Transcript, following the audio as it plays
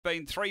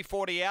Been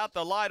 3:40 out,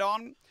 the light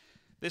on.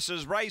 This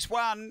is race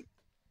 1.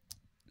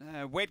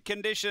 Wet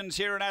conditions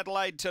here in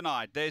Adelaide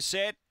tonight. They're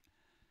set.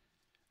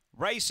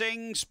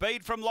 Racing,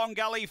 speed from Long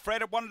Gully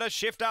Fred. It wanted to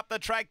shift up the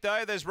track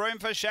though. There's room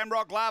for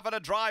Shamrock Lava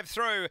to drive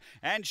through.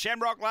 And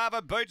Shamrock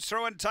Lava boots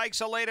through and takes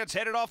a lead. It's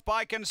headed off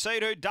by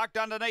Concede, who ducked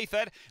underneath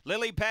it.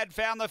 Lily Pad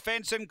found the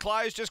fence and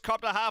closed. Just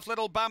copped a half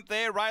little bump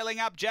there. Railing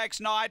up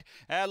Jack's Knight.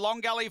 Long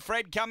Gully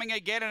Fred coming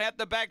again. And at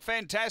the back,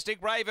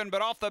 Fantastic Raven.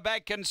 But off the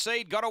back,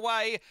 Concede got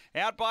away.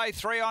 Out by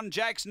 3 on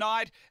Jack's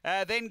Knight.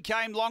 Then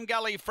came Long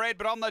Gully Fred.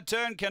 But on the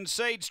turn,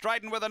 Concede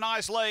straightened with a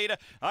nice lead.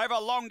 Over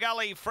Long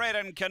Gully Fred,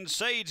 and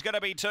Concede's going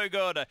to be too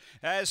good.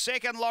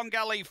 Second, Long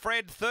Gully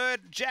Fred.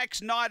 Third,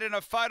 Jack's Knight in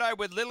a photo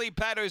with Lily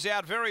Pad, who's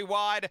out very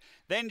wide.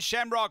 Then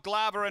Shamrock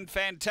Lava and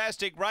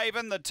Fantastic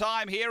Raven. The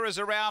time here is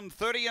around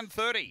 30 and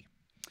 30.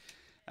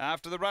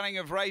 After the running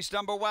of race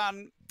number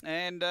 1,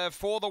 and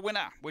for the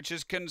winner, which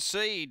is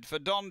Concede for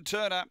Don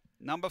Turner.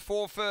 Number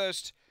 4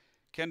 first,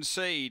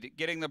 Concede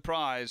getting the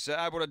prize.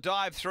 Able to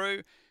dive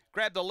through.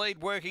 Grabbed the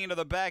lead working into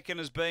the back and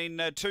has been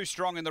too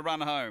strong in the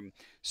run home.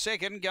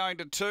 Second, going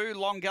to 2,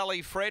 Long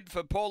Gully Fred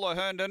for Paula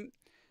Herndon.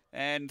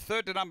 And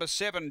third to number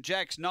 7,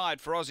 Jack's Knight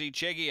for Aussie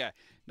Chegia.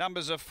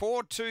 Numbers are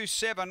 4, 2,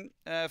 7,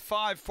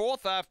 5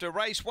 fourth after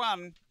race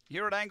 1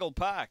 here at Angle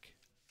Park.